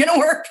not really going to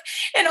work.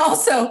 And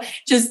also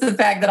just the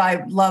fact that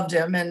I loved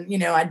him and,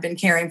 I'd been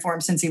caring for him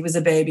since he was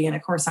a baby. And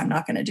of course I'm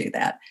not going to do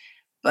that.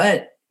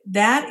 But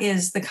that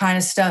is the kind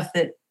of stuff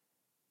that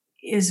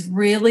is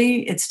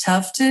really, it's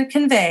tough to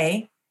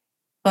convey,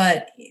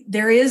 but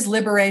there is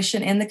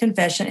liberation in the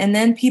confession. And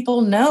then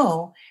people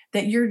know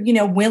that you're,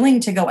 willing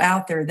to go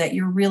out there, that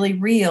you're really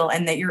real,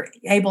 and that you're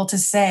able to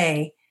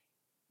say,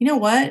 you know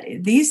what,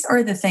 these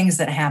are the things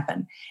that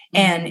happen. Mm-hmm.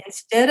 And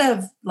instead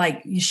of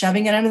like you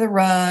shoving it under the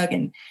rug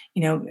and,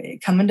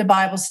 coming to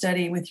Bible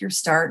study with your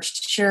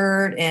starched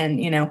shirt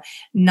and,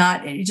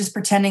 not just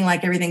pretending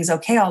like everything's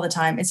okay all the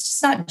time, it's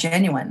just not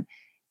genuine.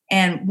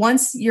 And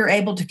once you're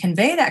able to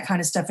convey that kind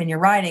of stuff in your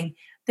writing,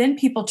 then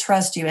people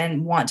trust you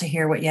and want to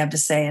hear what you have to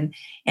say.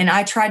 And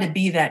I try to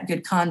be that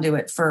good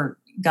conduit for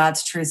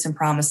God's truths and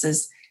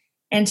promises,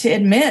 and to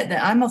admit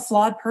that I'm a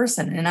flawed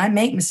person and I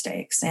make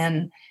mistakes.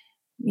 And,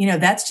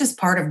 that's just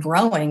part of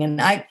growing. And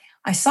I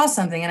saw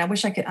something, and I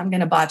wish I'm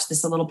going to botch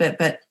this a little bit,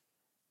 but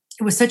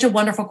it was such a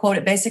wonderful quote.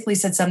 It basically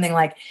said something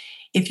like,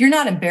 if you're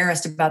not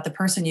embarrassed about the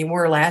person you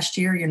were last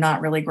year, you're not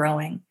really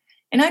growing.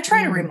 And I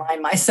try to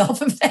remind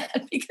myself of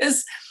that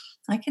because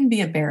I can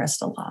be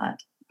embarrassed a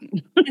lot.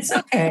 It's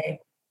okay.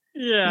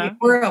 Yeah.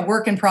 We're a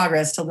work in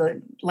progress till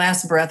the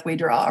last breath we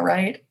draw,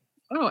 right?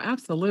 Oh,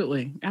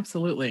 absolutely.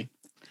 Absolutely.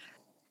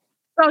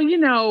 So,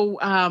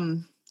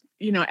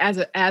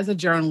 as a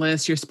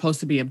journalist, you're supposed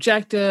to be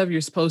objective.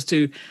 You're supposed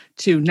to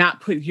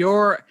not put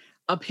your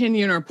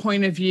opinion or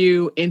point of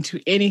view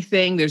into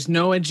anything. There's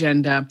no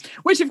agenda,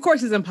 which of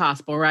course is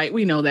impossible, right?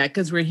 We know that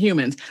because we're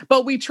humans,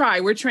 but we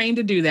try. We're trained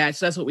to do that.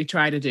 So that's what we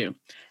try to do.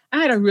 I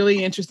had a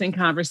really interesting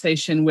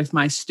conversation with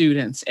my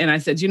students, and I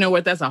said, you know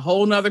what? That's a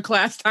whole nother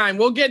class time.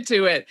 We'll get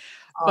to it.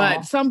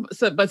 But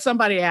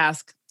somebody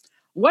asked,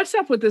 what's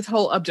up with this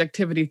whole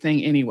objectivity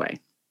thing anyway?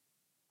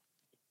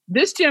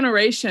 this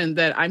generation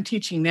that I'm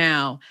teaching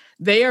now,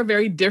 they are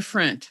very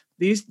different.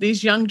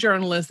 These young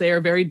journalists, they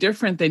are very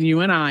different than you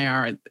and I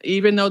are.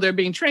 Even though they're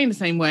being trained the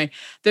same way,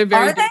 they're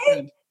very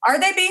different. Are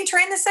they being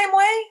trained the same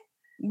way?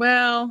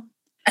 Well,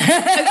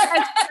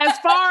 as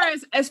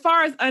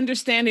far as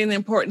understanding the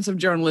importance of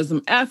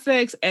journalism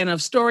ethics and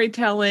of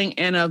storytelling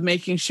and of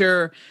making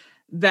sure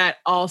that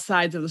all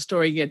sides of the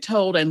story get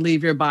told and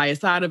leave your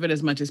bias out of it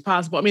as much as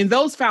possible. I mean,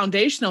 those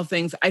foundational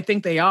things, I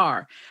think they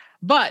are.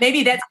 But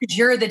maybe that's because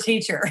you're the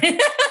teacher.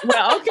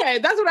 Well, okay,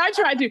 that's what I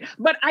try to do.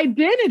 But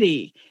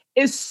identity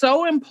is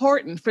so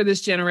important for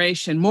this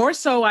generation, more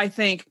so, I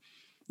think,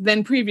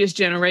 than previous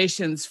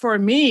generations. For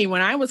me,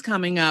 when I was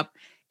coming up,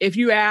 if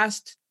you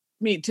asked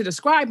me to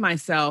describe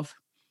myself,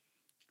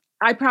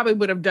 I probably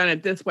would have done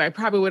it this way. I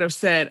probably would have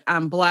said,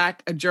 I'm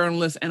Black, a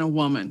journalist, and a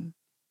woman.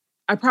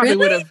 I probably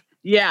would have.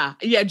 Yeah.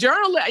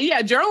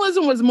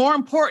 Journalism was more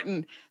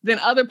important than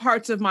other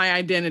parts of my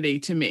identity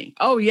to me.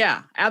 Oh,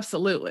 yeah,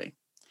 absolutely.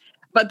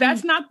 But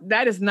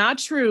that is not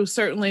true,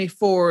 certainly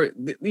for,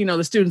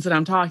 the students that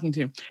I'm talking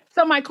to.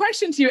 So my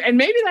question to you, and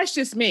maybe that's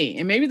just me,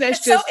 and maybe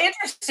that's just so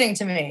interesting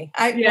to me.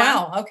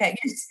 Wow. Okay.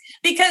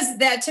 Because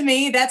that, to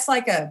me, that's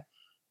like a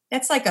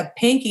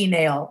pinky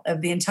nail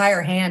of the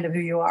entire hand of who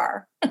you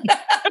are.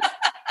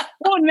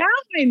 Well, now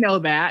I know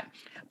that.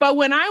 But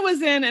when I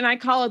was in, and I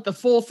call it the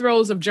full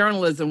throes of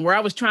journalism, where I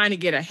was trying to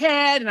get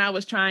ahead and I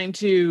was trying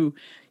to,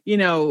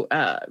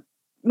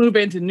 move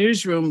into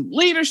newsroom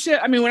leadership.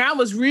 I mean, when I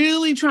was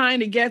really trying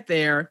to get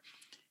there,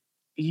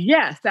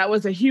 yes, that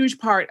was a huge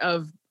part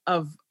of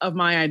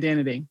my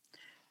identity.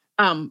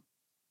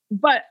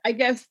 But I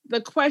guess the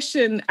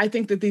question I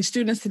think that these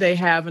students today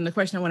have, and the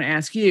question I want to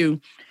ask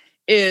you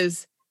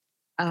is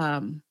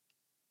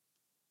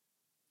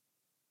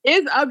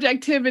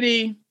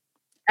objectivity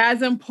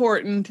as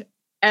important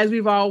as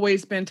we've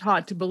always been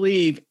taught to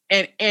believe?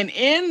 And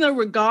in the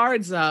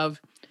regards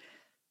of,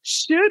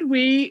 should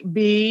we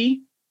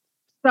be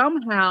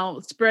somehow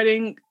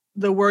spreading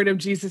the word of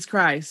Jesus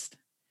Christ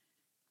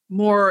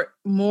more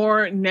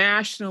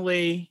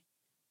nationally,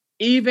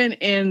 even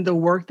in the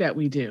work that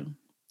we do?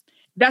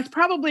 That's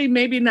probably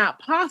maybe not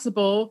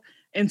possible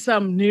in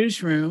some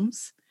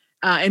newsrooms,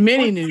 in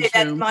many newsrooms.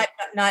 That might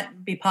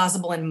not be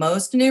possible in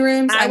most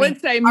newsrooms. I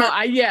would say,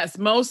 yes,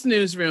 most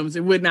newsrooms,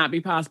 it would not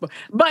be possible.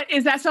 But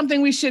is that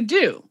something we should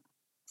do?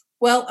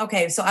 Well,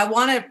 okay. So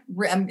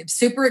I'm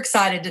super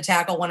excited to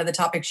tackle one of the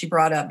topics you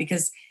brought up,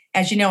 because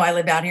as you know, I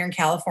live out here in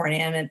California,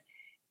 and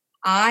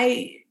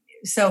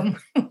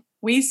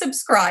we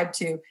subscribe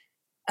to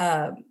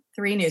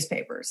 3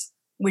 newspapers,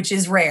 which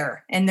is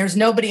rare. And there's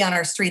nobody on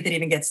our street that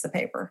even gets the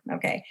paper.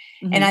 Okay.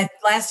 Mm-hmm. And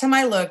last time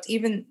I looked,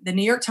 even the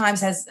New York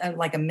Times has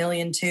like 1.2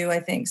 million, I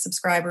think,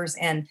 subscribers,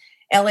 and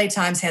LA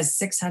Times has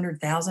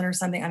 600,000 or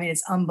something. I mean,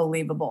 it's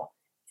unbelievable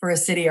for a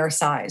city our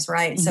size,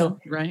 right? Mm-hmm. So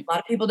right. A lot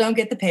of people don't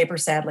get the paper,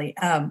 sadly.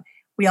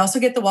 We also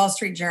get the Wall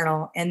Street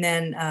Journal. And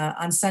then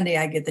on Sunday,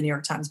 I get the New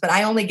York Times. But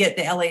I only get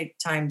the LA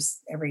Times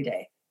every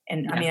day.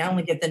 And yeah. I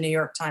only get the New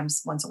York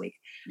Times once a week.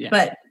 Yeah.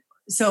 But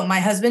so my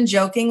husband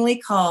jokingly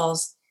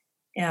calls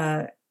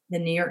the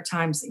New York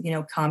Times,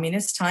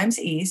 Communist Times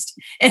East.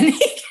 And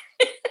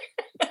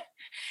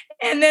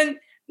and then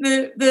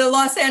the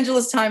Los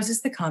Angeles Times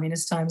is the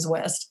Communist Times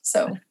West.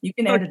 So you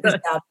can edit this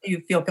out if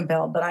you feel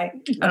compelled. But I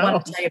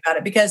want to tell you about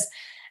it, because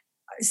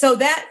so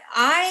that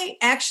I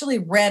actually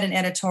read an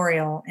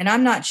editorial, and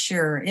I'm not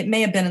sure, it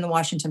may have been in the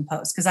Washington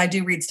Post, because I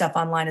do read stuff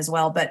online as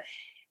well, but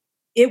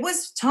it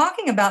was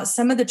talking about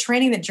some of the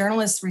training that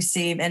journalists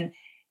receive. And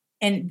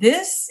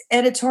this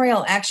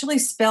editorial actually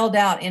spelled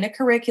out in a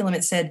curriculum,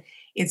 it said,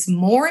 it's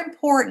more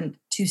important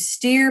to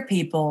steer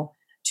people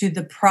to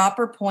the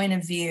proper point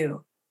of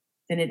view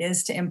than it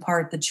is to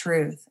impart the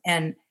truth.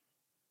 And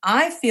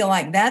I feel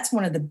like that's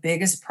one of the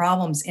biggest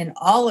problems in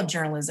all of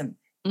journalism,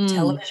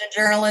 television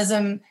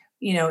journalism,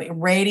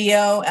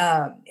 radio,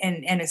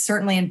 and it's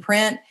certainly in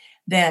print,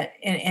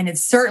 and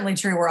it's certainly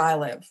true where I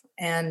live.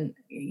 And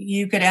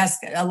you could ask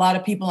a lot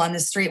of people on the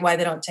street why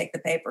they don't take the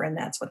paper, and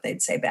that's what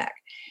they'd say back.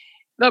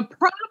 The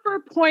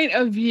proper point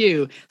of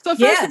view. So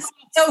yes.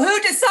 So who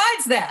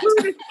decides that?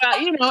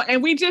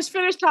 And we just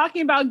finished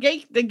talking about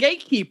the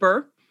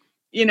gatekeeper,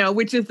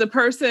 which is the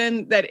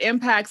person that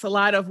impacts a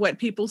lot of what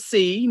people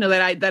see,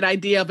 that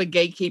idea of a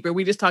gatekeeper.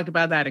 We just talked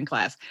about that in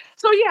class.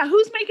 So yeah,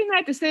 who's making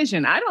that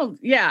decision?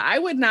 I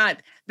would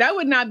not, that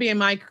would not be in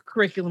my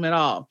curriculum at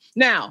all.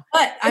 Now,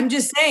 but I'm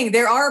just saying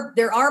there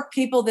are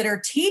people that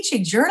are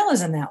teaching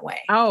journalism that way.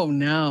 Oh,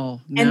 no.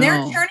 And they're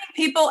turning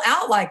people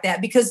out like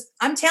that, because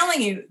I'm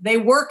telling you, they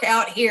work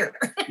out here.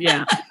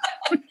 Yeah.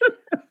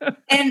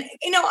 And,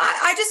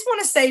 I just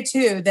want to say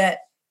too that,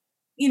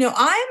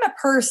 I am a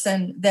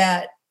person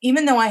that,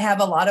 even though I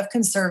have a lot of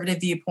conservative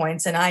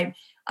viewpoints, and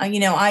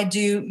I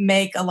do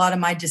make a lot of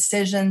my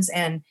decisions,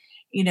 and,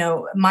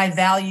 my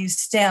values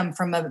stem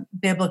from a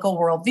biblical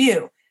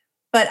worldview,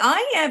 but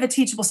I have a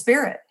teachable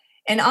spirit,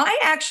 and I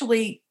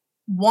actually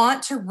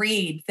want to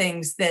read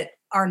things that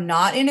are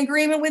not in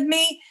agreement with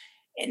me.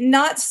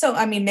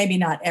 Maybe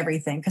not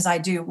everything, because I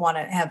do want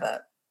to have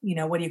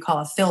what do you call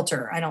a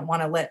filter? I don't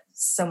want to let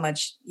so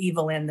much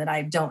evil in that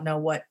I don't know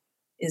what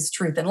is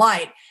truth and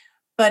light.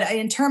 But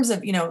in terms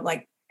of,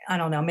 like, I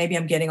don't know, maybe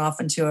I'm getting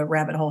off into a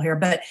rabbit hole here,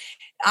 but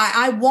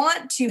I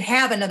want to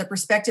have another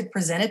perspective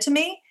presented to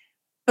me.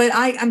 But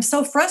I'm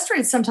so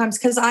frustrated sometimes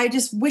because I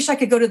just wish I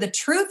could go to the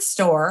truth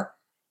store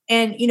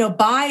and,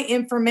 buy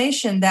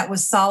information that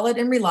was solid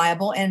and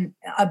reliable and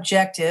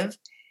objective.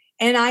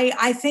 And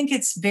I think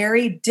it's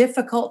very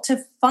difficult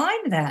to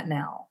find that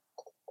now.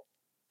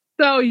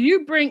 So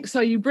you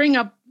bring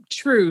up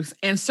truth,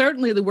 and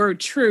certainly the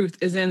word truth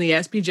is in the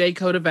SPJ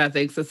Code of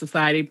Ethics, the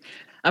Society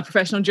of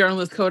Professional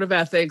Journalists Code of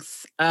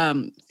Ethics.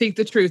 Seek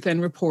the truth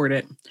and report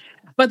it.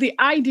 But the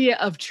idea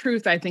of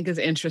truth, I think, is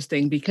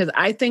interesting because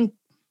I think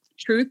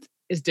truth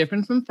is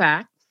different from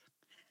facts.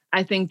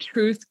 I think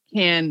truth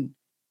can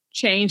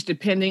change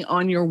depending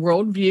on your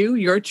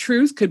worldview. Your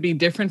truth could be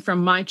different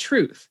from my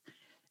truth.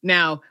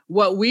 Now,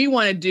 what we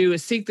want to do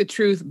is seek the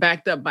truth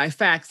backed up by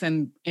facts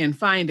and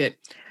find it.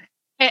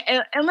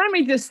 And let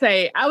me just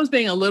say, I was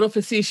being a little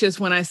facetious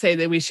when I say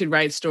that we should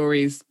write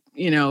stories,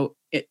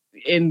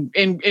 in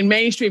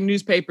mainstream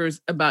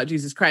newspapers about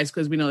Jesus Christ,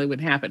 because we know it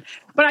wouldn't happen.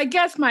 But I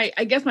guess my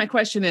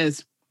question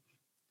is,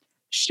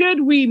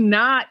 should we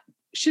not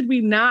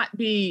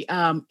be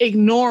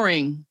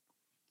ignoring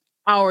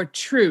our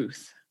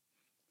truth,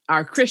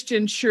 our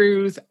Christian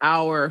truth,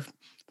 our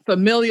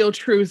familial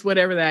truth,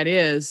 whatever that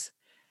is?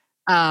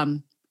 So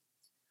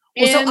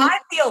I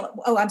feel.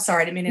 Oh, I'm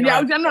sorry. I didn't mean to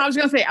interrupt. I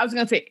was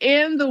going to say,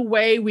 in the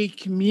way we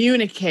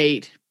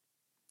communicate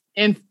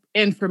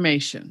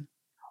information.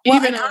 Well,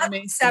 even I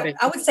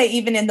would say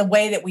even in the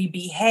way that we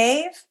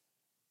behave,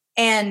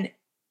 and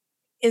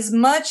as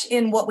much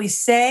in what we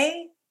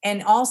say,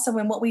 and also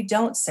in what we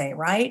don't say.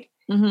 Right?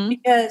 Mm-hmm.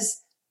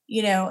 Because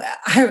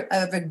I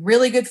have a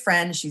really good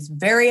friend. She's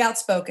very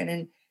outspoken,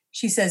 and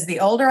she says, the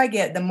older I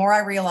get, the more I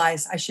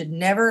realize I should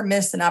never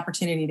miss an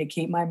opportunity to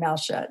keep my mouth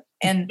shut.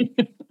 And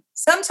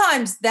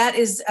sometimes that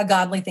is a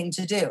godly thing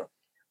to do.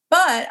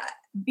 But,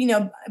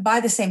 by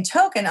the same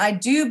token, I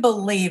do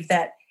believe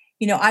that,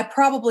 I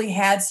probably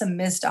had some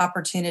missed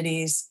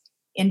opportunities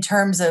in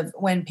terms of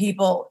when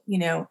people,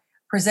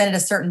 presented a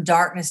certain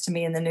darkness to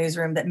me in the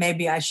newsroom that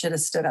maybe I should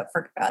have stood up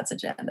for God's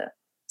agenda.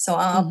 So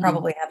I'll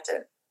probably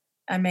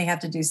I may have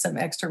to do some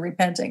extra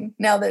repenting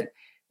now that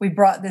we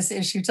brought this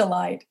issue to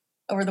light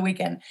over the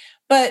weekend.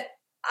 But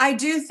I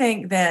do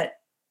think that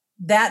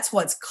that's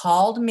what's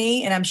called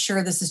me. And I'm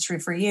sure this is true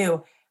for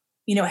you,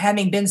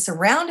 having been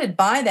surrounded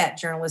by that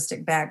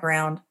journalistic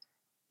background,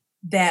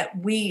 that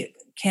we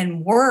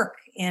can work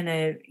in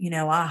a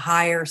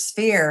higher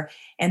sphere,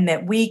 and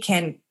that we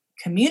can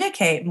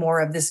communicate more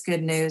of this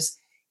good news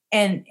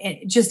and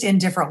just in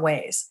different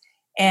ways.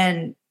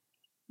 And,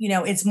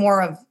 it's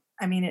more of,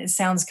 it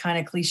sounds kind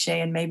of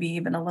cliche and maybe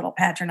even a little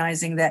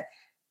patronizing that,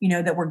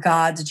 that we're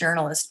God's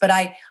journalists. But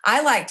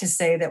I like to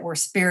say that we're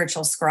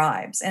spiritual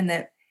scribes, and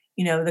that,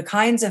 the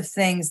kinds of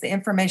things, the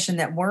information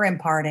that we're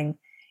imparting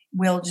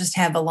will just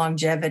have a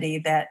longevity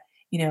that,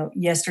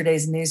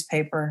 yesterday's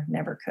newspaper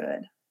never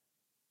could.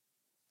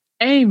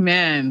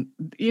 Amen.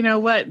 You know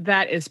what?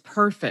 That is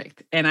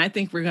perfect. And I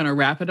think we're going to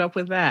wrap it up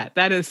with that.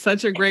 That is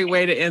such a great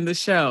way to end the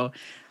show.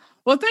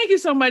 Well, thank you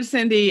so much,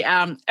 Cindy.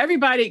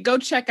 Everybody, go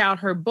check out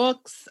her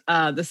books,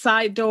 The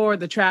Side Door,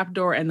 The Trap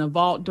Door, and The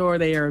Vault Door.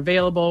 They are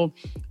available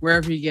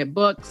wherever you get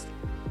books.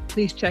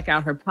 Please check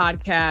out her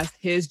podcast,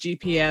 His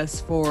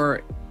GPS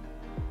for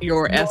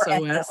Your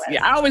SOS.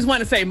 Yeah, I always want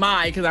to say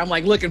my, because I'm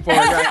like looking for it.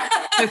 Right?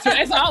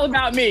 it's all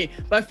about me,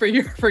 but for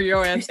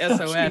your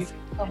SOS.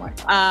 Oh my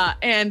God.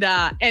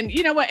 And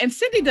you know what? And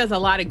Cindy does a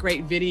lot of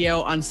great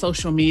video on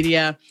social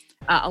media.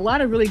 A lot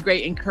of really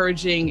great,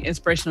 encouraging,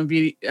 inspirational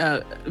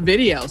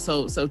video.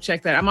 So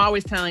check that. I'm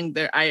always telling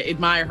that I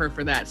admire her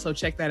for that. So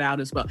check that out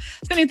as well.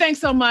 Cindy, thanks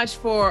so much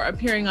for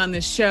appearing on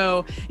this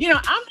show. I'm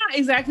not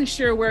exactly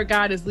sure where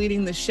God is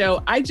leading the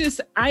show. I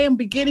am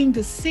beginning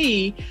to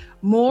see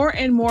more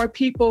and more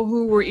people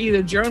who were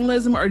either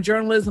journalism or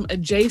journalism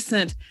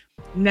adjacent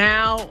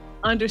now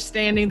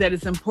understanding that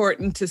it's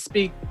important to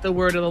speak the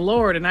word of the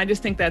Lord. And I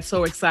just think that's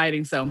so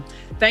exciting. So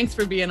thanks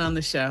for being on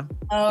the show.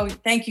 Oh,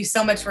 thank you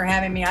so much for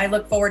having me. I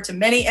look forward to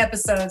many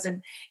episodes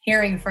and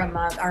hearing from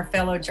our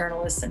fellow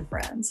journalists and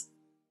friends.